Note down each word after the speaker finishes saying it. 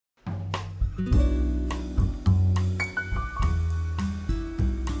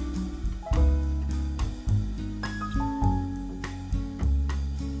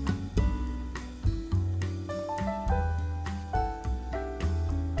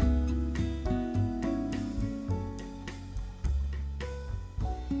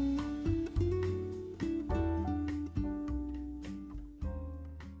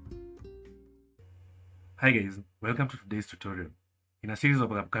Hi guys, welcome to today's tutorial. In a series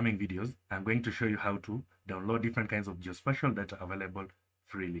of upcoming videos, I'm going to show you how to download different kinds of geospatial data available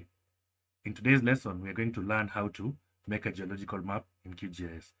freely. In today's lesson, we're going to learn how to make a geological map in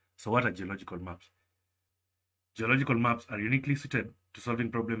QGIS. So what are geological maps? Geological maps are uniquely suited to solving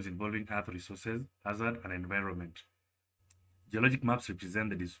problems involving earth resources, hazard, and environment. Geologic maps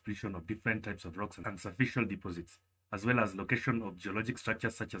represent the distribution of different types of rocks and superficial deposits, as well as location of geologic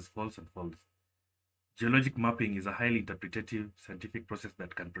structures such as faults and faults. Geologic mapping is a highly interpretative scientific process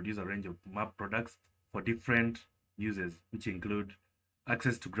that can produce a range of map products for different uses, which include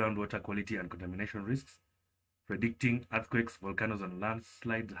access to groundwater quality and contamination risks, predicting earthquakes, volcanoes, and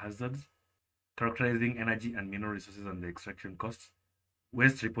landslide hazards, characterizing energy and mineral resources and the extraction costs,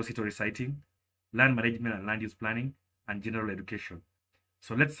 waste repository siting, land management and land use planning, and general education.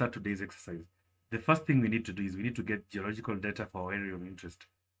 So let's start today's exercise. The first thing we need to do is we need to get geological data for our area of interest.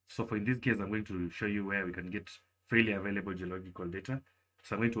 So in this case, I'm going to show you where we can get freely available geological data.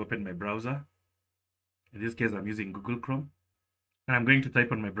 So I'm going to open my browser. In this case, I'm using Google Chrome. And I'm going to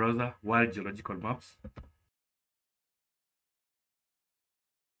type on my browser, World Geological Maps.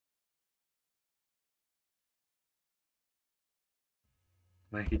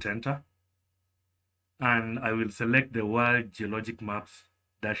 I hit enter. And I will select the World Geologic Maps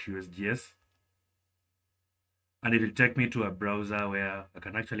 -USGS. And it will take me to a browser where I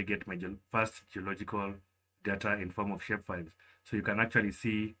can actually get my first geological data in form of shapefiles. So you can actually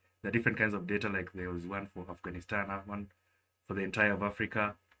see the different kinds of data, like there was one for Afghanistan, one for the entire of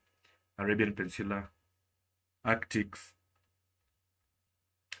Africa, Arabian Peninsula, Arctics,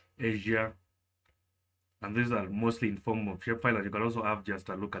 Asia. And these are mostly in form of shapefile. And you can also have just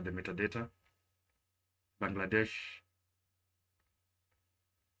a look at the metadata. Bangladesh,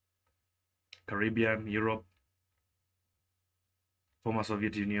 Caribbean, Europe, former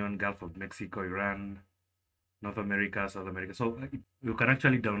Soviet Union, Gulf of Mexico, Iran, North America, South America. So you can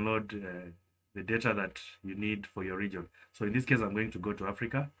actually download the data that you need for your region. So in this case, I'm going to go to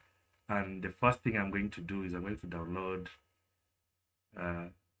Africa. And the first thing I'm going to do is I'm going to download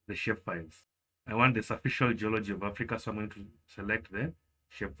the shapefiles. I want the superficial geology of Africa, so I'm going to select the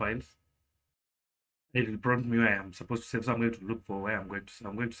shapefiles. It will prompt me where I am supposed to save, so I'm going to look for where I'm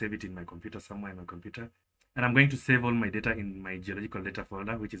going to save it in my computer, somewhere in my computer. And I'm going to save all my data in my geological data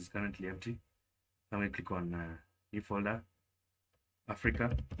folder, which is currently empty. I'm going to click on new folder,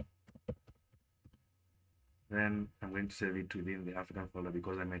 Africa. Then I'm going to save it within the African folder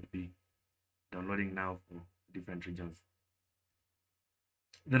because I might be downloading now for different regions.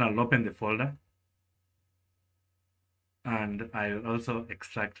 Then I'll open the folder. And I'll also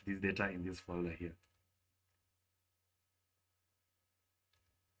extract this data in this folder here.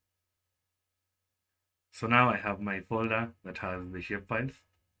 So now I have my folder that has the shapefiles.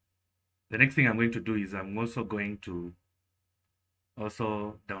 The next thing I'm going to do is I'm also going to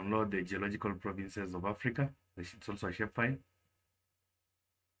download the geological provinces of Africa. It's also a shapefile.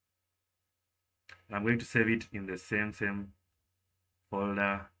 And I'm going to save it in the same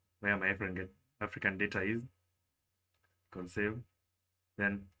folder where my African data is. Can save,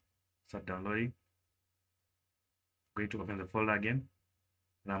 then start downloading. I'm going to open the folder again,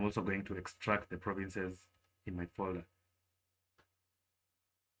 and I'm also going to extract the provinces in my folder.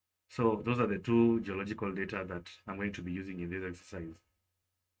 So those are the two geological data that I'm going to be using in this exercise.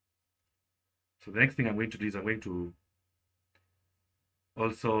 So the next thing I'm going to do is I'm going to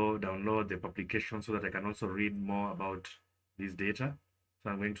also download the publication so that I can also read more about this data.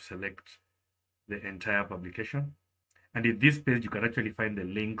 So I'm going to select the entire publication. And in this page, you can actually find the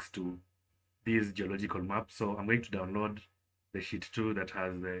links to these geological maps. So I'm going to download the sheet 2 that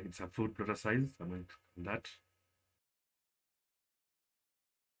has it's a full plotter size. I'm going to do that.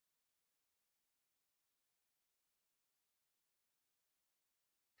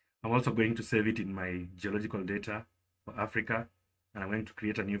 I'm also going to save it in my geological data for Africa. And I'm going to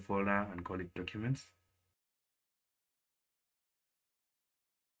create a new folder and call it documents.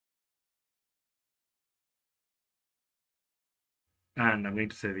 And I'm going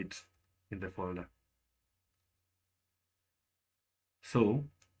to save it in the folder. So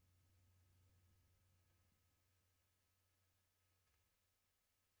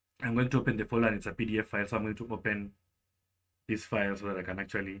I'm going to open the folder and it's a PDF file. So I'm going to open this file so that I can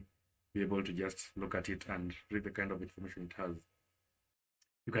actually be able to just look at it and read the kind of information it has.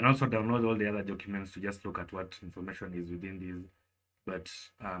 You can also download all the other documents to just look at what information is within these, but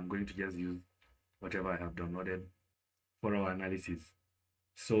I'm going to just use whatever I have downloaded for our analysis.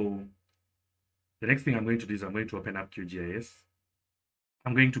 So the next thing I'm going to do is I'm going to open up QGIS.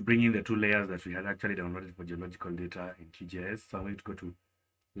 I'm going to bring in the two layers that we had actually downloaded for geological data in QGIS. So I'm going to go to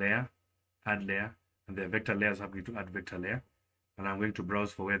Layer, Add Layer, and the vector layers, I'm going to add vector layer, and I'm going to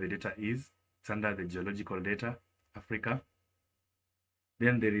browse for where the data is. It's under the geological data, Africa.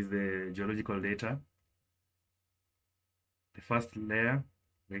 Then there is the geological data, the first layer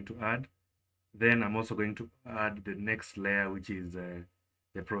I'm going to add. Then I'm also going to add the next layer, which is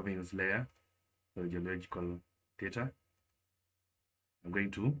the province layer for the geological data. I'm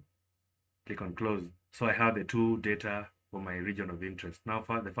going to click on close. So I have the two data for my region of interest. Now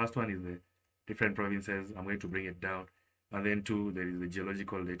for the first one is the different provinces. I'm going to bring it down. And then two, there is the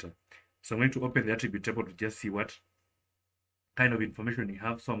geological data. So I'm going to open the attribute table to just see what kind of information you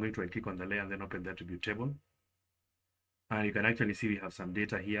have. So I'm going to click on the layer and then open the attribute table. And you can actually see we have some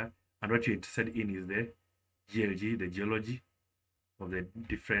data here. And what you're interested in is the GLG, the geology of the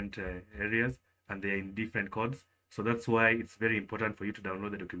different areas, and they're in different codes. So that's why it's very important for you to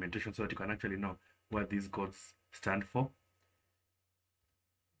download the documentation so that you can actually know what these codes stand for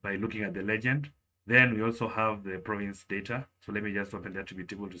by looking at the legend. Then we also have the province data. So let me just open the attribute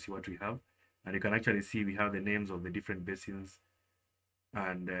table to see what we have. And you can actually see we have the names of the different basins.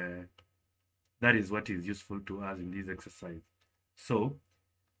 And that is what is useful to us in this exercise. So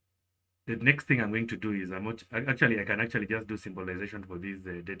the next thing I'm going to do is I can actually just do symbolization for this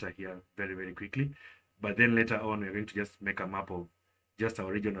data here very, very quickly. But then later on, we're going to just make a map of just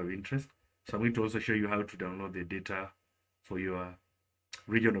our region of interest. So I'm going to also show you how to download the data for your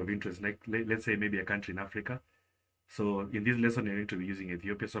region of interest. Like let's say maybe a country in Africa. So in this lesson, you're going to be using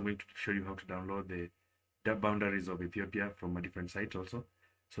Ethiopia. So I'm going to show you how to download the boundaries of Ethiopia from a different site also.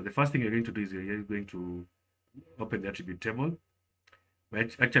 So the first thing you're going to do is you're going to open the attribute table. We're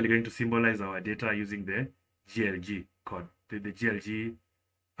actually going to symbolize our data using the GLG code, the GLG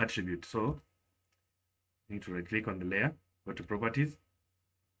attribute. So I'm going to right click on the layer, go to properties,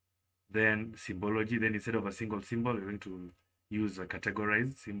 then symbology. Then instead of a single symbol, we're going to use a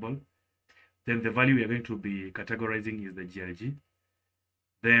categorized symbol. Then the value we are going to be categorizing is the GLG.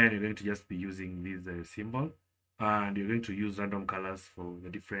 Then you're going to just be using this symbol, and you're going to use random colors for the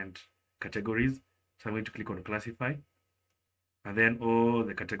different categories. So I'm going to click on classify. And then all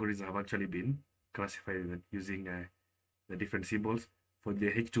the categories have actually been classified using the different symbols. For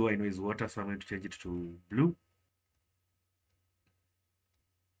the H2O, I know is water, so I'm going to change it to blue.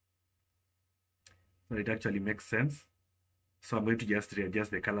 So it actually makes sense. So I'm going to just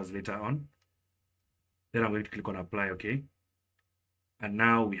readjust the colors later on. Then I'm going to click on apply, okay. And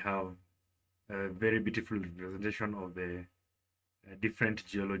now we have a very beautiful representation of the different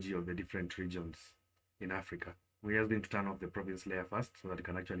geology of the different regions in Africa. We're just going to turn off the province layer first so that you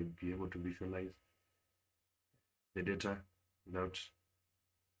can actually be able to visualize the data without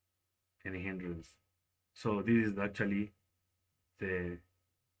any hindrance. So this is actually the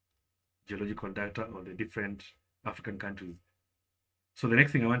geological data of the different African countries. So the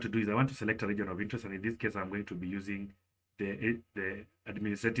next thing I want to do is I want to select a region of interest, and in this case I'm going to be using the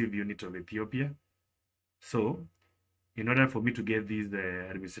administrative unit of Ethiopia. So in order for me to get these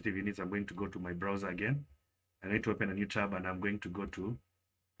administrative units, I'm going to go to my browser again. I'm going to open a new tab, and I'm going to go to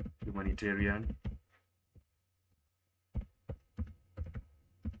humanitarian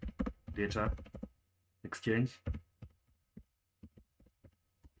data exchange.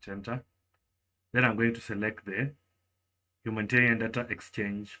 Enter. Then I'm going to select the humanitarian data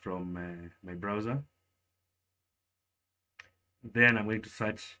exchange from my browser. Then I'm going to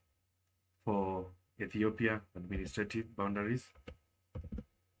search for Ethiopia administrative boundaries.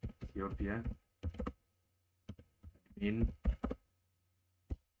 Ethiopia admin.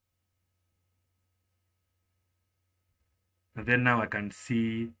 And then now I can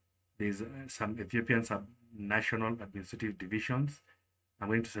see there's some Ethiopian sub-national administrative divisions. I'm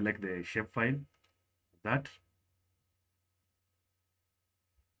going to select the shapefile, that.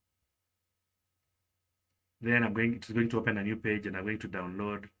 Then it's going to open a new page, and I'm going to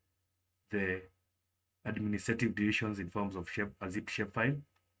download the administrative divisions in forms of a zip shapefile.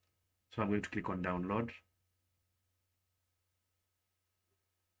 So I'm going to click on download.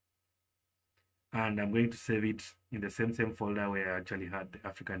 And I'm going to save it in the same folder where I actually had the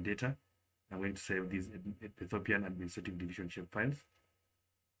African data. I'm going to save these Ethiopian administrative division shapefiles.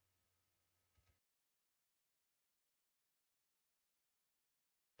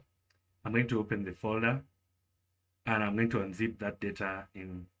 I'm going to open the folder, and I'm going to unzip that data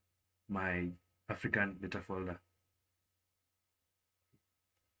in my African data folder.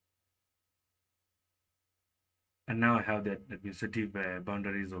 And now I have the administrative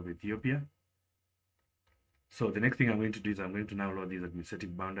boundaries of Ethiopia. So the next thing I'm going to do is I'm going to now load these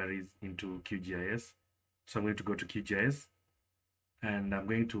administrative boundaries into QGIS. So I'm going to go to QGIS, and I'm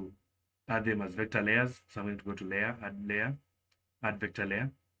going to add them as vector layers. So I'm going to go to layer, add vector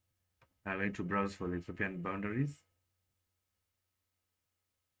layer. I'm going to browse for the Ethiopian boundaries.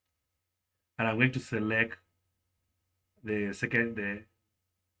 And I'm going to select the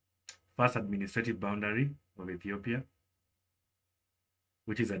first administrative boundary of Ethiopia,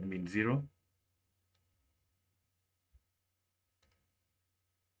 which is admin 0.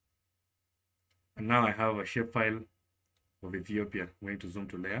 And now I have a shapefile of Ethiopia. I'm going to zoom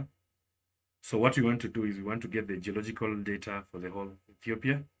to layer. So what we want to do is we want to get the geological data for the whole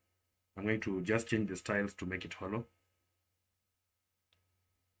Ethiopia. I'm going to just change the styles to make it hollow.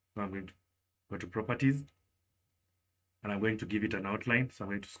 Now I'm going to go to properties, and I'm going to give it an outline. So I'm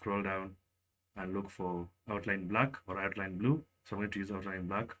going to scroll down and look for outline black or outline blue. So I'm going to use outline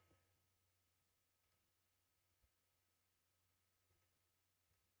black.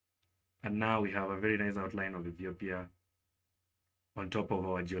 And now we have a very nice outline of Ethiopia on top of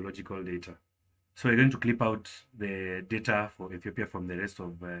our geological data. So we're going to clip out the data for Ethiopia from the rest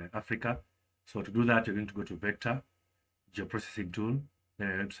of Africa. So to do that, you're going to go to Vector, Geoprocessing tool, then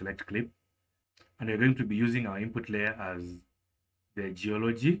you're going to select Clip. And we're going to be using our input layer as the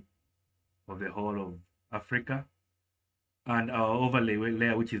geology of the whole of Africa. And our overlay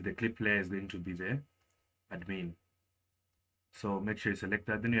layer, which is the clip layer, is going to be the admin. So make sure you select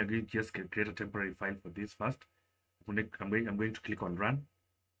that. Then you're going to just create a temporary file for this first. I'm going to click on Run.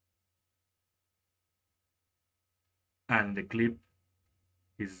 And the clip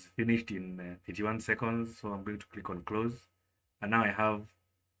is finished in 81 seconds. So I'm going to click on Close. And now I have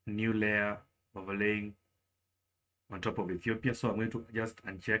a new layer overlaying on top of Ethiopia. So I'm going to just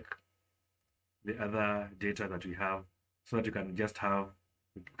uncheck the other data that we have so that you can just have,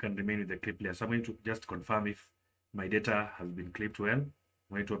 you can remain with the clip layer. So I'm going to just confirm if my data has been clipped well. I'm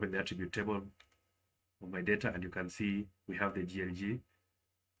going to open the attribute table of my data, and you can see we have the GLG.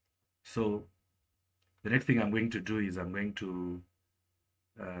 So the next thing I'm going to do is I'm going to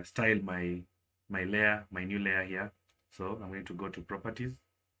style my layer, my new layer here. So I'm going to go to properties.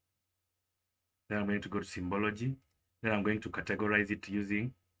 Then I'm going to go to symbology. Then I'm going to categorize it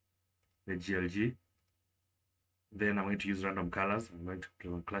using the GLG. Then I'm going to use random colors. I'm going to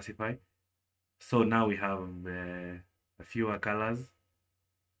click on classify. So now we have a fewer colors.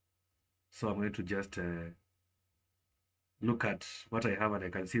 So I'm going to just look at what I have, and I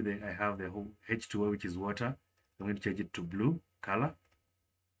can see that I have the whole H2O, which is water. I'm going to change it to blue color.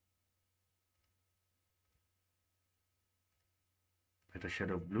 Lighter shade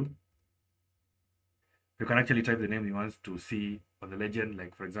of blue. You can actually type the name you want to see on the legend.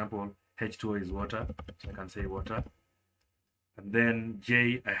 Like for example, H2O is water, so I can say water. And then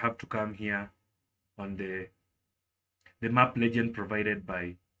J, I have to come here on the map legend provided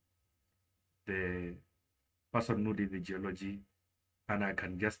by the person who did the geology, and I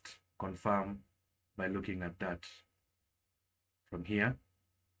can just confirm by looking at that from here.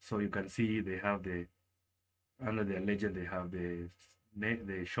 So you can see they have the, under their legend, they have the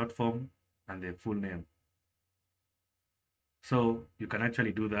short form and the full name. So you can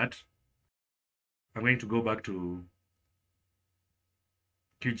actually do that. I'm going to go back to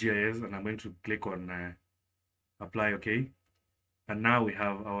QGIS, and I'm going to click on apply OK. And now we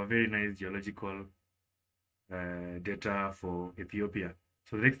have our very nice geological data for Ethiopia.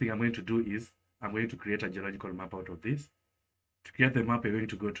 So the next thing I'm going to do is I'm going to create a geological map out of this. To create the map, we're going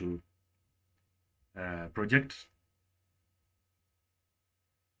to go to project,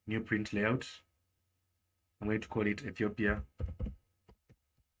 new print layout. I'm going to call it Ethiopia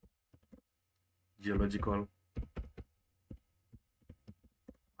Geological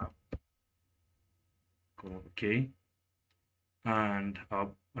Map. Okay. And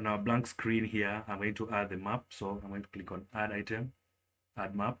on our blank screen here, I'm going to add the map. So I'm going to click on add item,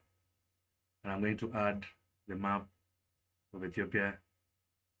 add map, and I'm going to add the map of Ethiopia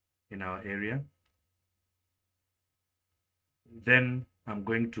in our area. Then I'm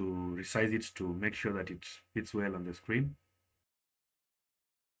going to resize it to make sure that it fits well on the screen.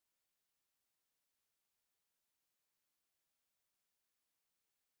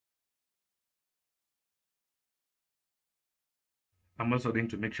 I'm also going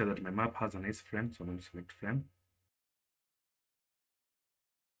to make sure that my map has an S frame, so I'm going to select frame.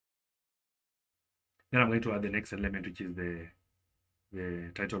 Then I'm going to add the next element, which is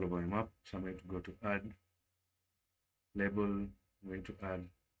the title of my map. So I'm going to go to add label. I'm going to add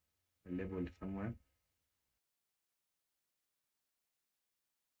a label somewhere.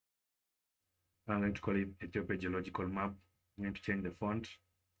 I'm going to call it Ethiopia Geological Map. I'm going to change the font to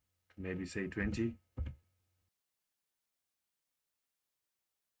maybe say 20.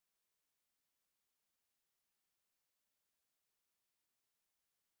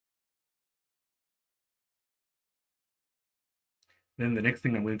 Then the next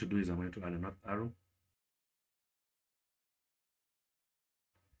thing I'm going to do is I'm going to add a north arrow.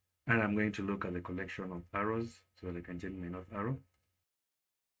 And I'm going to look at the collection of arrows so that I can change my north arrow.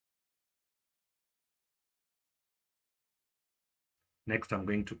 Next, I'm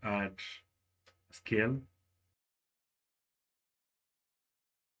going to add a scale.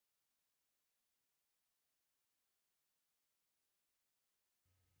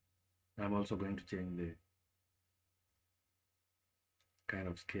 I'm also going to change the kind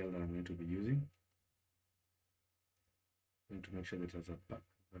of scale that I'm going to be using. I'm going to make sure that it has a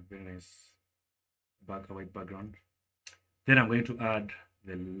very nice white background. Then I'm going to add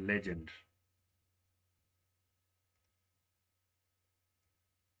the legend.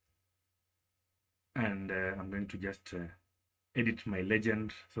 And I'm going to just edit my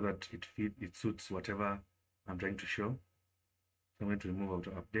legend so that it suits whatever I'm trying to show. So I'm going to remove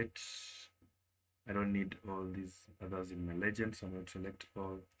auto update. I don't need all these others in my legend, so I'm going to select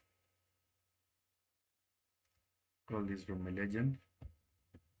all these from my legend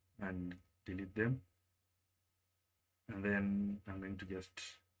and delete them. And then I'm going to just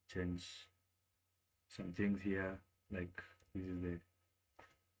change some things here, like this is the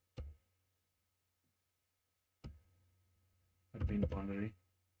admin boundary.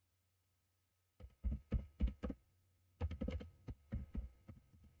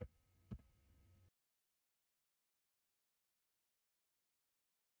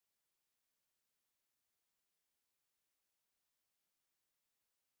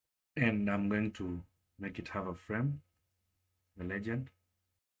 And I'm going to make it have a frame, the legend.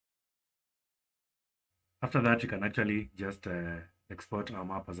 After that, you can actually just export our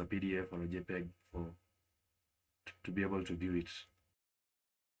map as a PDF or a JPEG to be able to view it.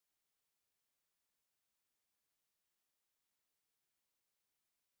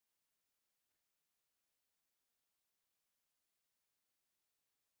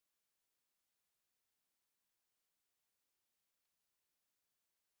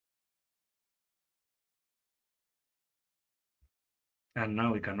 And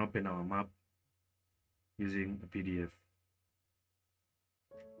now we can open our map using a PDF.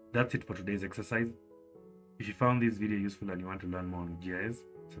 That's it for today's exercise. If you found this video useful and you want to learn more on GIS,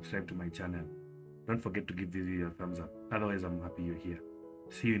 subscribe to my channel. Don't forget to give this video a thumbs up. Otherwise, I'm happy you're here.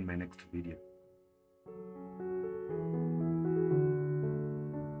 See you in my next video.